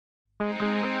So,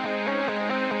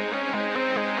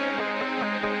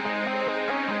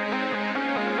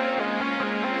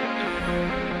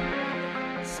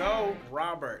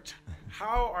 Robert,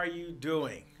 how are you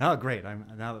doing? Oh, great.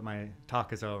 Now that my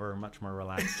talk is over, much more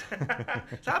relaxed.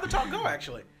 So how'd the talk go,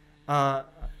 actually? I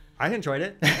enjoyed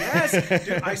it. Yes,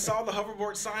 dude, I saw the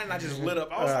hoverboard sign and I just lit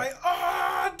up. I was like,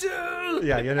 oh, dude.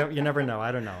 Yeah, you never know.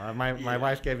 I don't know. My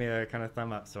wife gave me a kind of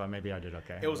thumb up, so maybe I did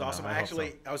okay. It was awesome.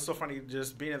 Actually, I was so funny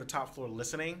just being at the top floor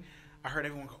listening. I heard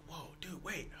everyone go, whoa, dude,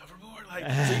 wait, hoverboard? Like,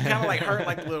 so you kind of like heard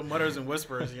like the little mutters and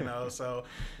whispers, you know? So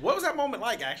what was that moment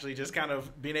like, actually, just kind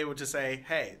of being able to say,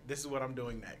 hey, this is what I'm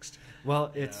doing next?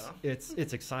 Well, it's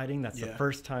exciting. That's the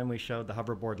first time we showed the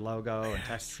hoverboard logo and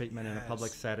test treatment in a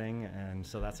public setting, and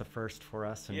so that's a first for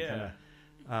us. And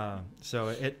so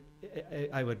it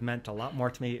would meant a lot more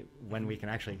to me when we can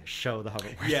actually show the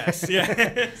hoverboard. Yes.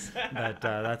 But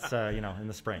that's in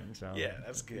the spring. So yeah,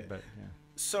 that's good. But yeah.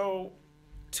 So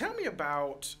tell me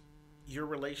about your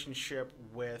relationship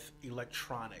with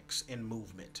electronics and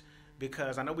movement.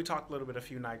 Because I know we talked a little bit a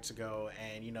few nights ago,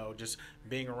 and just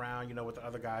being around, with the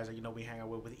other guys that we hang out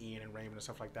with Ian and Raymond and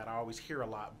stuff like that, I always hear a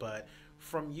lot. But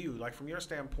from you, like from your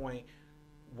standpoint,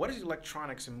 what does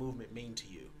electronics and movement mean to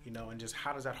you? And just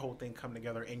how does that whole thing come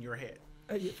together in your head?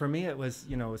 For me, it was,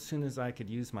 as soon as I could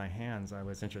use my hands, I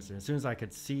was interested. As soon as I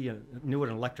could knew what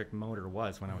an electric motor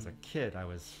was when I was a kid, I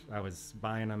was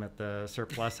buying them at the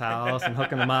surplus house and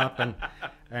hooking them up, and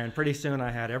pretty soon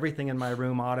I had everything in my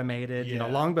room automated.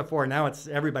 Long before now,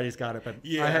 everybody's got it. But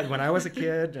I had when I was a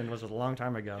kid, and it was a long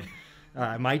time ago.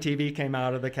 My TV came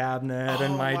out of the cabinet,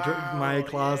 and my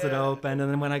closet opened, and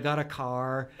then when I got a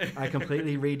car, I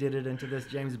completely redid it into this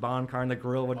James Bond car, and the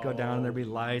grill would go down, and there'd be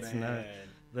lights, and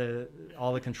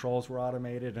all the controls were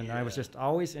automated, and I was just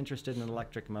always interested in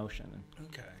electric motion.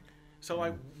 Okay. So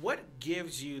like, what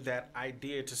gives you that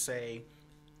idea to say,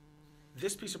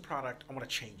 this piece of product, I want to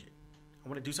change it. I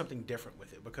want to do something different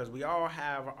with it? Because we all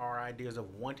have our ideas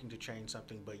of wanting to change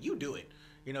something, but you do it.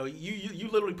 You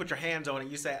literally put your hands on it.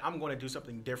 You say, I'm going to do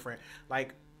something different.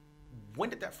 Like, when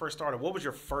did that first start? Or what was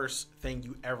your first thing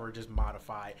you ever just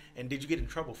modified? And did you get in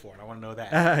trouble for it? I want to know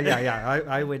that.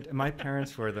 I would. My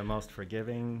parents were the most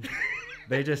forgiving.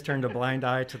 They just turned a blind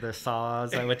eye to the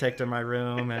saws I would take to my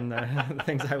room and the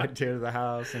things I would do to the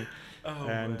house.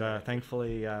 And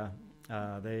thankfully,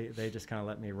 they just kind of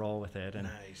let me roll with it. And,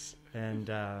 nice. And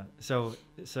so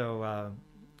it's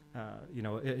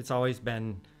always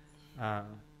been.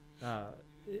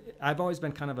 I've always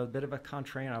been kind of a bit of a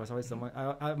contrarian. I was always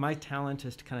my talent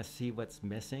is to kind of see what's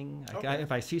missing.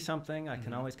 If I see something, I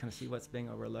can always kind of see what's being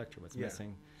overlooked or what's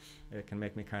missing. It can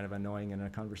make me kind of annoying in a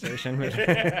conversation,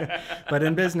 but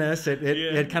in business,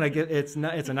 it kind of it's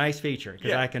a nice feature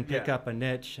because I can pick up a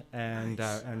niche and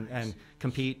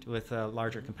compete with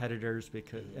larger competitors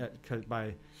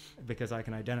because I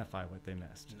can identify what they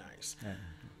missed. Nice. Yeah.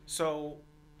 So,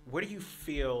 where do you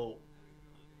feel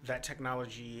that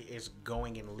technology is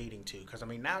going and leading to? Because I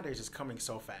mean, nowadays it's coming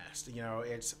so fast.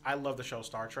 I love the show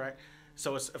Star Trek,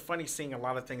 so it's funny seeing a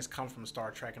lot of things come from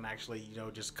Star Trek and actually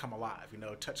just come alive.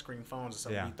 Touchscreen phones and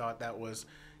something we thought that was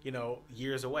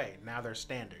years away. Now they're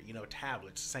standard.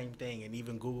 Tablets, same thing, and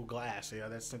even Google Glass.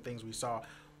 That's some things we saw.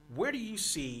 Where do you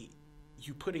see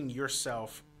you putting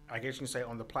yourself, I guess you can say,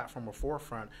 on the platform or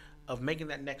forefront of making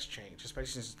that next change,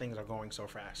 especially since things are going so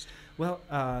fast? Well,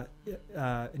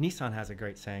 Nissan has a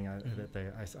great saying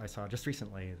that I saw just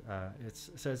recently. It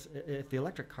says, if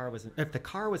the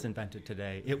car was invented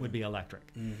today, it would be electric.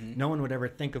 No one would ever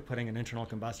think of putting an internal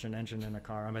combustion engine in a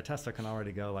car. I mean, Tesla can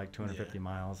already go like 250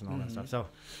 miles and all that stuff.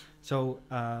 So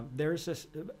there's this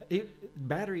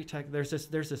battery tech. There's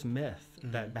this myth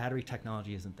that battery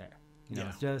technology isn't there.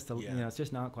 It's just it's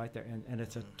just not quite there, and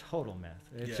it's a total myth.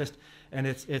 It's just, and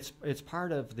it's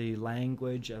part of the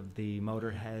language of the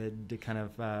motorhead kind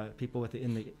of people with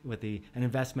an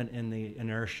investment in the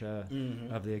inertia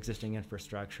of the existing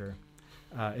infrastructure.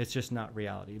 It's just not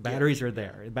reality. Batteries are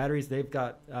there. Batteries, they've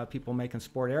got people making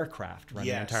sport aircraft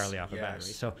running entirely off of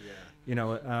batteries. So,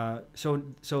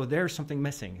 so there's something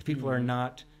missing. If people are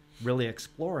not really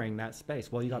exploring that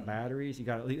space. Well, you got batteries, you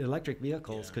got electric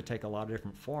vehicles could take a lot of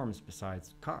different forms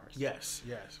besides cars. Yes,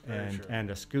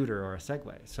 and a scooter or a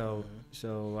Segway. So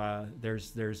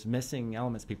there's missing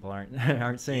elements people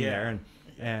aren't seeing there,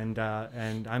 and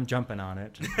I'm jumping on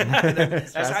it.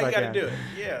 That's how you got to do it.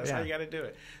 That's how you got to do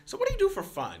it. So what do you do for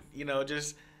fun?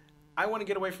 Just I want to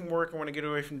get away from work. I want to get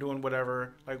away from doing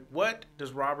whatever. Like, what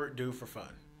does Robert do for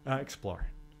fun? Explore.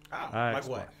 Like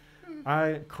explore. What?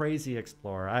 Crazy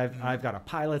explorer. I've got a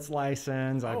pilot's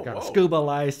license. I've got a scuba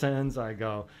license. I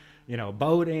go,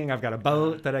 boating. I've got a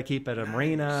boat that I keep at a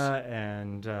marina,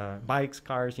 and bikes,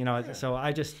 cars, So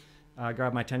I just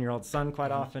grab my 10-year-old son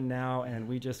quite often now, and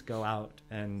we just go out.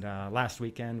 And last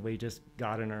weekend we just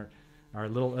got in our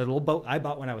little boat I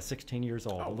bought when I was 16 years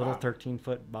old, a little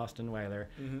 13-foot Boston Whaler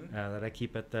that I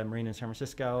keep at the marina in San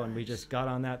Francisco, and we just got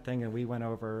on that thing and we went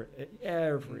over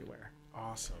everywhere.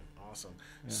 Awesome.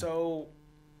 Yeah. So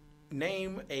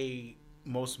name a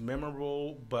most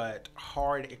memorable but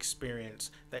hard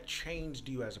experience that changed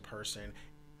you as a person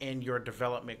in your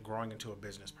development growing into a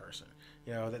business person.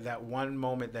 That one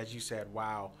moment that you said,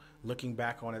 wow, looking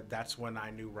back on it, that's when I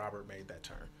knew Robert made that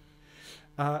turn.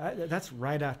 That's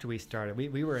right after we started.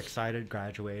 We were excited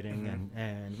graduating,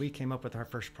 and we came up with our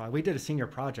first project. We did a senior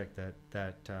project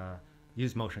that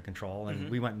used motion control, and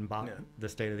we went and bought the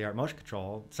state-of-the-art motion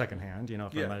control secondhand,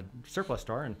 from a surplus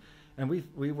store, and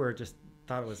we were just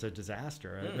thought it was a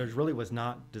disaster. It really was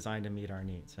not designed to meet our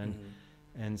needs,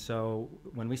 and so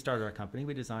when we started our company,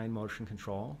 we designed motion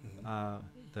control,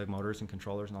 the motors and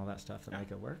controllers and all that stuff that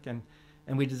make it work, and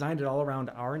we designed it all around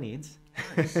our needs.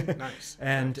 Nice.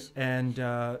 And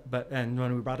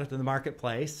when we brought it to the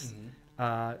marketplace,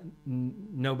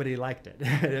 nobody liked it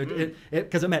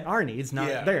because it met our needs,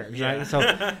 not theirs. Right?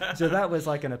 So that was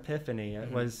like an epiphany.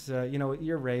 It was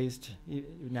you're raised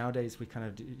nowadays. We kind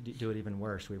of do it even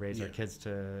worse. We raise our kids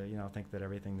to think that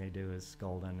everything they do is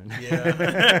golden.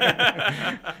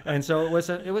 And so it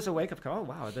was a wake up call. Oh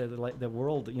wow, the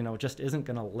world just isn't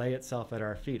going to lay itself at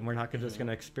our feet, and we're not just going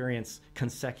to experience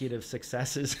consecutive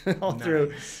successes all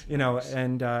through.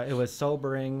 And it was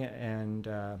sobering, and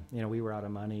we were out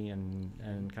of money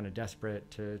and kind of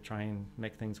desperate to try and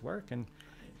make things work, and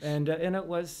it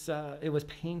was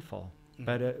painful,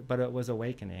 but it was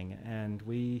awakening, and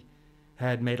we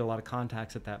had made a lot of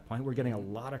contacts at that point. We're getting a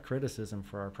lot of criticism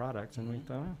for our products, and we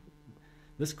thought,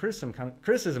 this criticism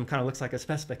kind of looks like a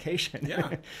specification.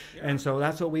 And so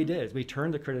that's what we did. We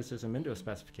turned the criticism into a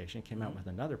specification, came out with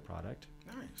another product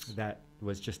that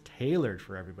was just tailored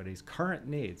for everybody's current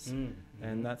needs,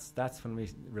 and that's when we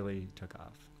really took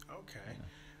off. Okay.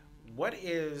 What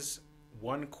is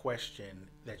one question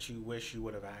that you wish you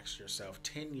would have asked yourself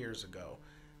 10 years ago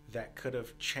that could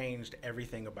have changed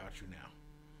everything about you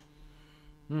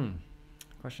now?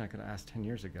 Question I could have asked 10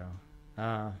 years ago.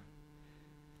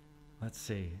 Let's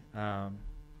see.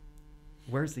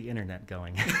 Where's the internet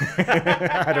going?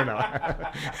 I don't know.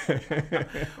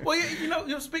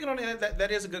 Well, speaking on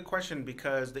that is a good question,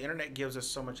 because the internet gives us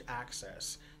so much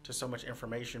access to so much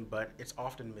information, but it's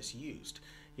often misused.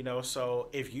 So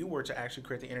if you were to actually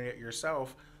create the internet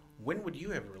yourself, when would you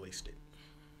have released it?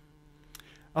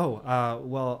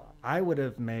 Well, I would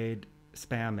have made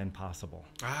spam impossible.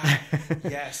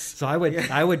 Yes. So I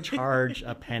would charge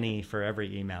a penny for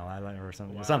every email or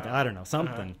something. Wow. Something, I don't know,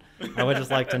 something. I would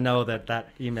just like to know that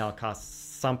email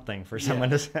costs something for someone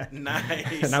to send.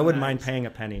 Nice. And I wouldn't mind paying a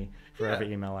penny for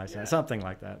every email I send, something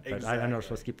like that. But I know we're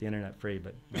supposed to keep the internet free,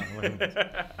 but no.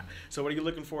 So what are you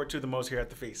looking forward to the most here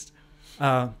at the feast?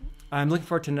 I'm looking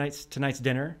forward to tonight's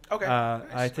dinner. Okay.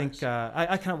 I think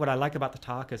I kind of what I like about the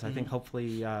talk is I think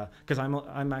hopefully because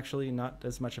I'm actually not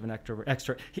as much of an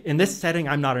extrovert. In this setting,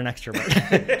 I'm not an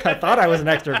extrovert. I thought I was an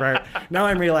extrovert. Now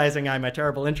I'm realizing I'm a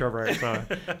terrible introvert. So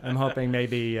I'm hoping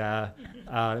maybe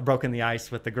broken the ice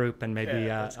with the group, and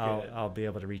maybe I'll be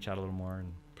able to reach out a little more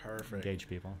and engage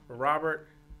people. Robert,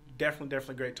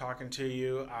 definitely great talking to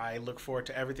you. I look forward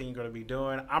to everything you're going to be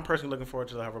doing. I'm personally looking forward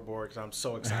to the hoverboard because I'm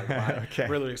so excited about it.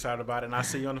 Really excited about it. And I'll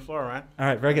see you on the floor, Ryan. All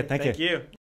right, very good. Thank you. Thank you.